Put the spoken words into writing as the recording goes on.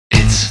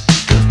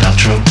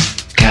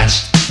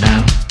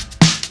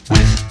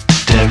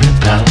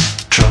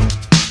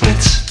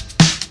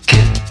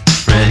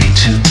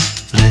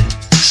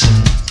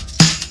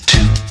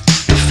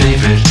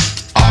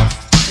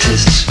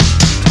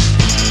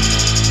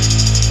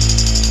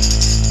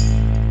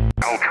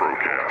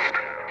Paltrocast.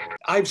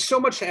 I have so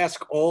much to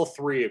ask all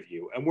three of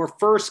you, and we're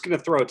first going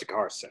to throw it to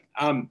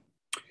Carsyn.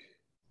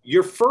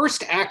 Your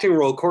first acting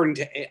role, according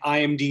to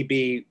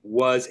IMDb,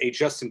 was a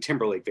Justin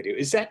Timberlake video.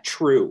 Is that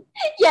true?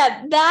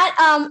 Yeah, that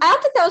I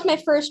don't think that was my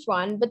first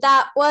one, but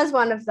that was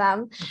one of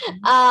them.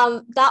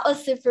 That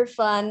was super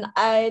fun.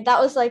 That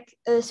was like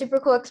a super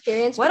cool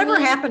experience. Whatever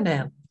happened to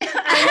him?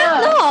 I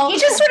know. He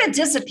just sort of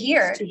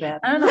disappeared. Too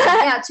bad. I don't know.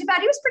 Yeah, too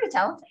bad. He was pretty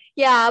talented.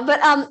 Yeah, but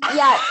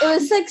yeah, it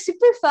was like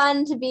super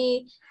fun to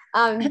be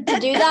to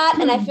do that,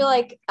 and I feel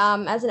like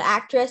as an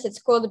actress,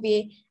 it's cool to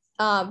be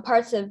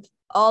parts of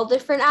all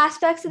different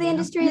aspects of the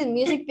industry, the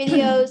music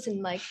videos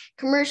and like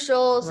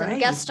commercials and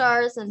guest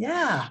stars, and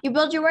you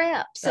build your way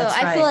up. So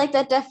I feel like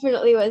that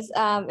definitely was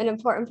an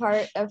important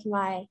part of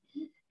my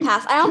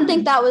past. I don't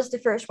think that was the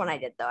first one I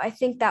did though. I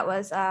think that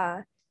was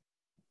a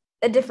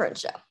different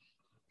show.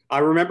 I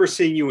remember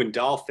seeing you in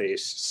Dollface,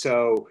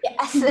 so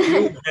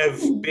you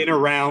have been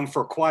around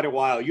for quite a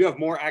while. You have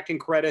more acting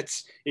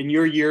credits in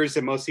your years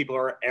than most people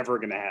are ever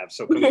going to have,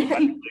 so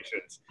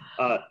congratulations.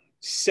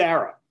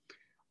 Sarah,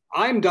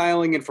 I'm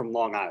dialing in from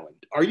Long Island.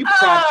 Are you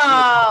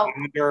proud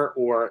of your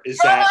or is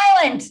Long that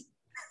Island?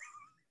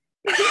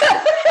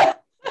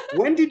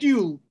 When did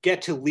you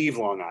get to leave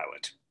Long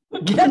Island?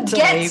 Get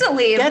to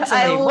leave.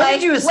 When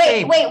did you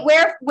escape? Wait,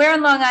 where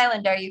in Long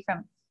Island are you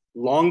from?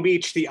 Long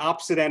Beach, the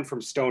opposite end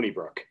from Stony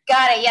Brook.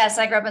 Got it. Yes,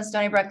 I grew up in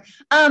Stony Brook.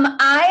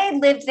 I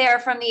lived there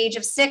from the age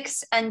of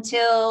 6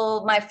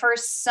 until my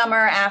first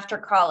summer after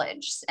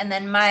college, and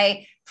then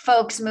my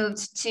folks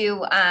moved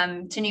to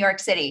New York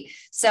City.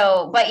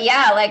 So, but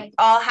yeah, like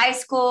all high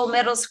school,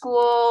 middle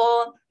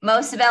school,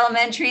 most of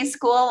elementary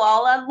school,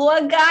 all on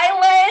Long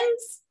Island.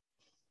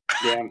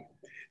 Yeah.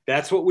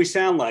 That's what we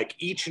sound like.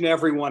 Each and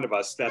every one of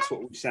us, that's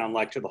what we sound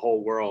like to the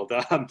whole world.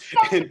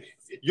 And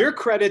your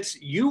credits,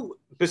 you,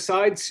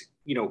 besides,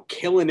 you know,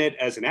 killing it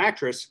as an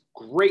actress,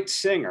 great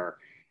singer.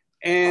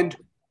 And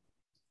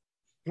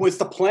was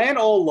the plan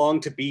all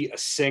along to be a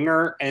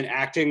singer and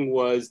acting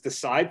was the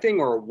side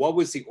thing, or what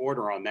was the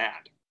order on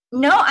that?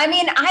 No, I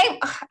mean,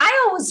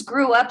 I always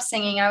grew up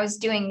singing. I was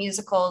doing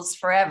musicals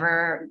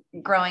forever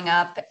growing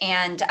up,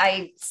 and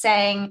I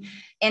sang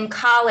in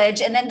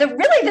college. And then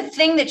the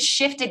thing that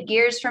shifted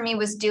gears for me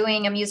was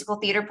doing a musical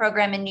theater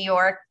program in New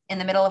York in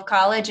the middle of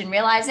college and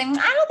realizing, I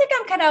don't think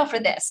I'm cut out for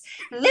this.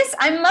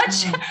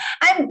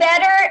 I'm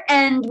better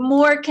and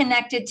more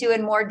connected to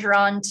and more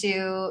drawn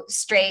to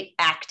straight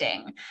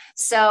acting.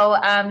 So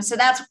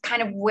that's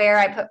kind of where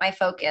I put my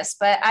focus,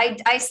 but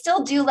I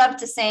still do love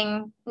to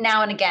sing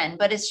now and again,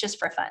 but it's just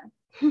for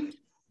fun.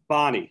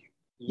 Bonnie,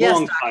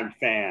 longtime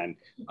fan.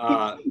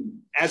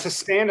 As a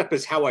stand-up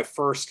is how I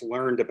first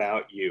learned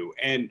about you.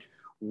 And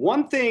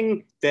one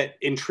thing that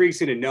intrigues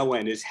me to no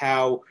end is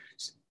how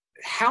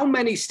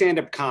many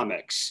stand-up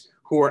comics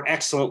who are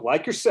excellent,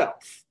 like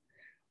yourself,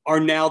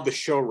 are now the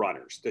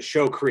showrunners, the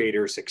show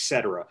creators,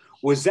 etc.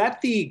 Was that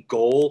the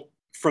goal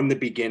from the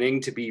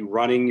beginning, to be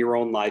running your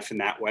own life in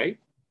that way?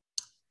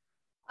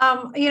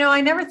 You know,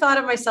 I never thought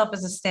of myself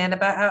as a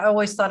stand-up. I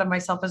always thought of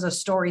myself as a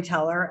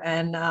storyteller.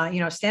 And,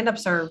 you know,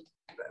 stand-ups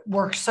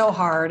work so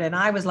hard. And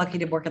I was lucky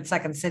to work at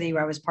Second City,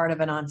 where I was part of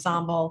an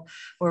ensemble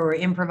where we're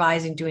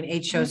improvising, doing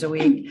 8 shows a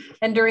week.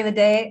 And during the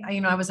day,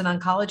 you know, I was an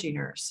oncology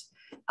nurse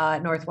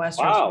at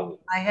Northwestern. Wow. So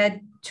I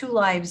had 2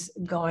 lives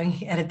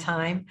going at a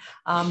time.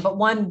 But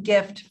one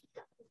gift,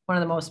 one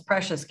of the most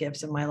precious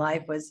gifts in my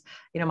life was,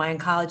 you know, my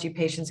oncology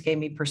patients gave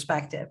me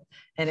perspective.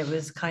 And it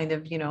was kind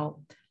of, you know,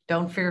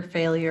 don't fear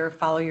failure,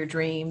 follow your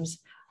dreams,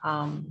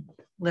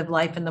 live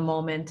life in the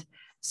moment.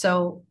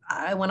 So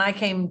when I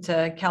came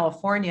to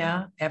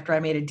California, after I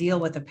made a deal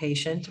with a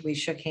patient, we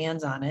shook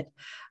hands on it.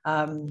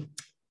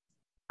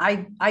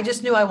 I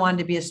just knew I wanted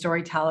to be a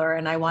storyteller,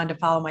 and I wanted to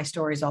follow my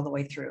stories all the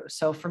way through.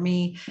 So for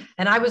me,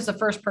 and I was the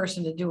first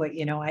person to do it,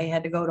 you know, I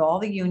had to go to all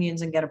the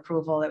unions and get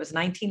approval. It was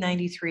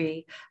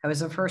 1993. I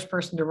was the first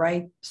person to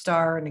write,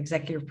 star, and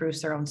executive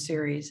produce their own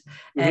series.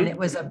 And it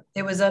was an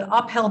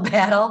uphill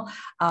battle,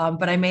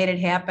 but I made it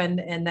happen.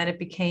 And then it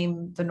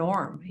became the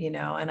norm, you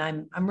know, and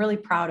I'm really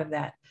proud of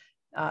that.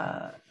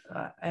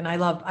 And I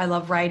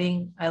love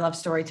writing. I love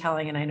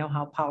storytelling, and I know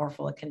how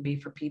powerful it can be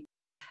for people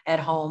at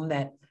home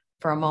that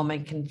for a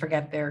moment can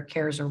forget their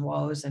cares or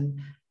woes and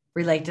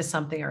relate to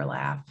something or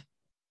laugh.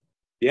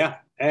 Yeah.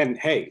 And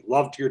hey,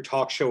 loved your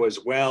talk show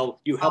as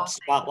well. You helped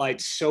spotlight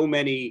so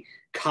many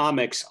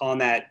comics on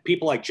that.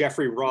 People like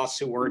Jeffrey Ross,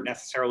 who weren't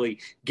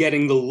necessarily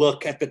getting the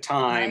look at the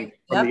time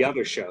from the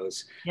other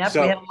shows. Yep.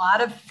 So we had a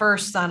lot of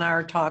firsts on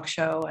our talk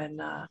show,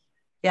 and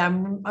yeah,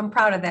 I'm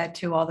proud of that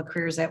too. All the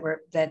careers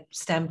that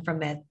stemmed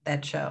from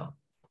that show.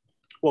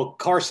 Well,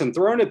 Carsyn,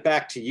 throwing it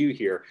back to you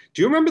here.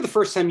 Do you remember the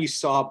first time you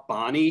saw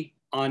Bonnie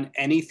on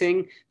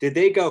anything? Did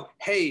they go,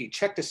 "Hey,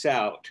 check this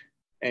out,"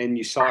 and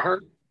you saw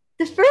her?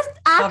 The first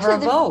cover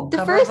of Vogue,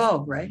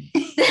 right?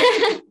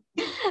 The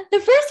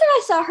first time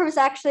I saw her was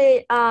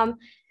actually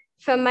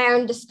from my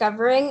own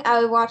discovering. I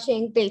was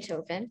watching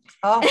Beethoven.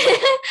 Oh,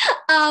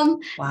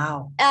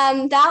 wow.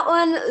 That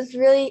one was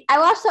really, I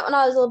watched that when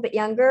I was a little bit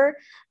younger.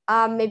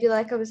 maybe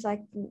like I was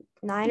like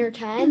 9 or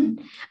 10.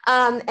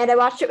 And I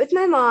watched it with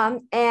my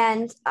mom,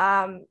 and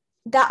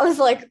that was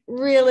like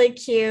really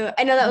cute.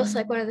 I know that was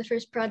like one of the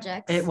first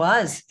projects. It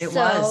was,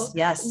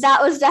 yes.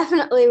 That was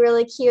definitely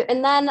really cute.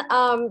 And then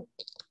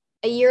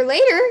a year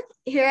later,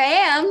 here I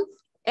am,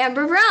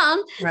 Amber Brown.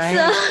 Right.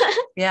 So.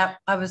 Yeah,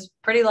 I was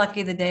pretty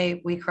lucky the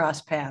day we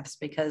crossed paths,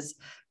 because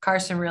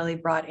Carsyn really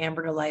brought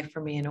Amber to life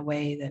for me in a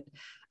way that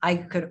I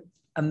could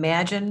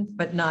imagine,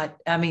 but not,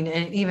 I mean,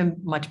 even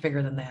much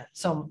bigger than that.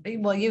 So,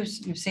 well, you've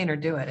seen her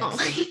do it.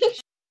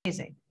 It's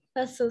amazing.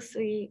 That's so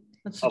sweet.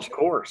 Of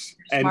course.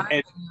 And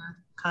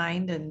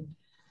kind and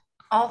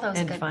all those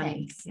and good funny.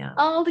 things. Yeah.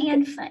 All the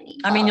And funny.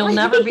 I mean, you'll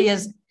never be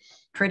as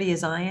pretty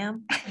as I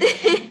am,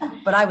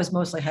 but I was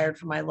mostly hired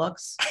for my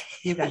looks.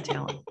 You got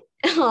talent.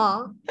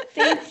 Oh,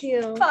 thank you.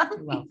 You're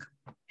welcome.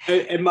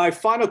 And my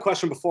final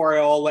question before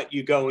I'll let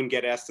you go and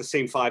get asked the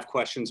same 5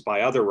 questions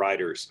by other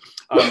writers.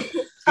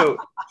 So,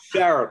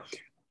 Sarah,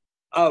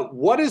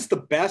 what is the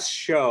best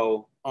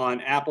show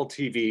on Apple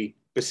TV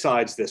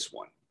besides this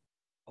one?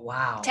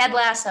 Wow. Ted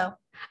Lasso.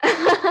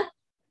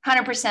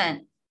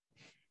 100%.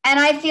 And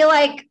I feel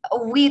like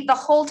the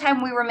whole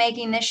time we were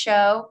making this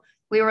show,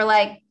 we were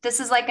like, this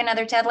is like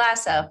another Ted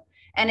Lasso.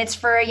 And it's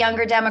for a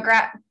younger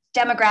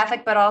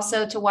demographic, but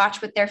also to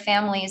watch with their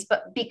families.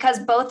 But because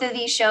both of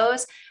these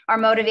shows are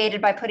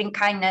motivated by putting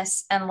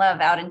kindness and love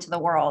out into the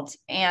world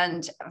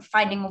and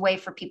finding a way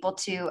for people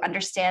to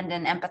understand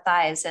and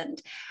empathize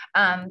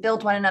and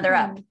build one another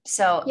up.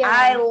 So yeah.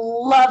 I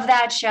love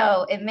that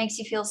show. It makes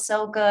you feel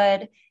so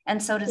good.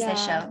 And so does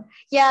this show.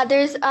 Yeah,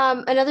 there's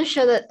another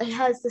show that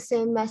has the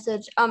same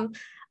message.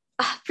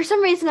 For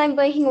some reason, I'm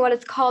blanking what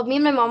it's called. Me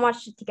and my mom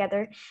watched it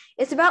together.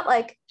 It's about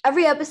like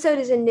every episode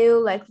is a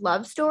new like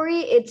love story.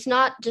 It's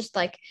not just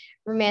like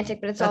romantic,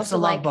 but it's also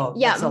like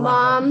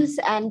moms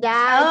and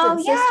dads and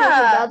sisters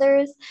and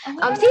brothers.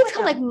 I think it's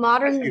called like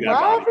Modern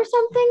Love or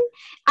something.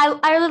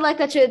 I really like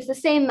that show. It's the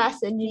same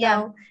message, you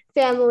know,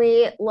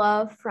 family,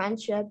 love,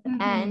 friendship,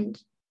 and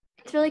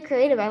it's really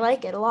creative. I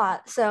like it a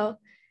lot. So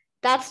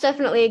that's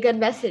definitely a good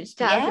message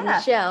to have in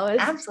the show.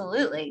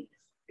 Absolutely.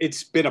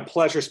 It's been a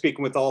pleasure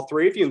speaking with all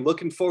 3 of you and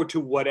looking forward to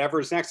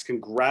whatever's next.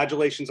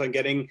 Congratulations on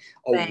getting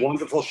a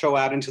wonderful show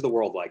out into the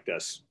world like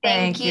this.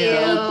 Thank you.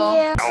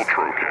 Thank you.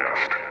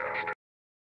 Paltrocast.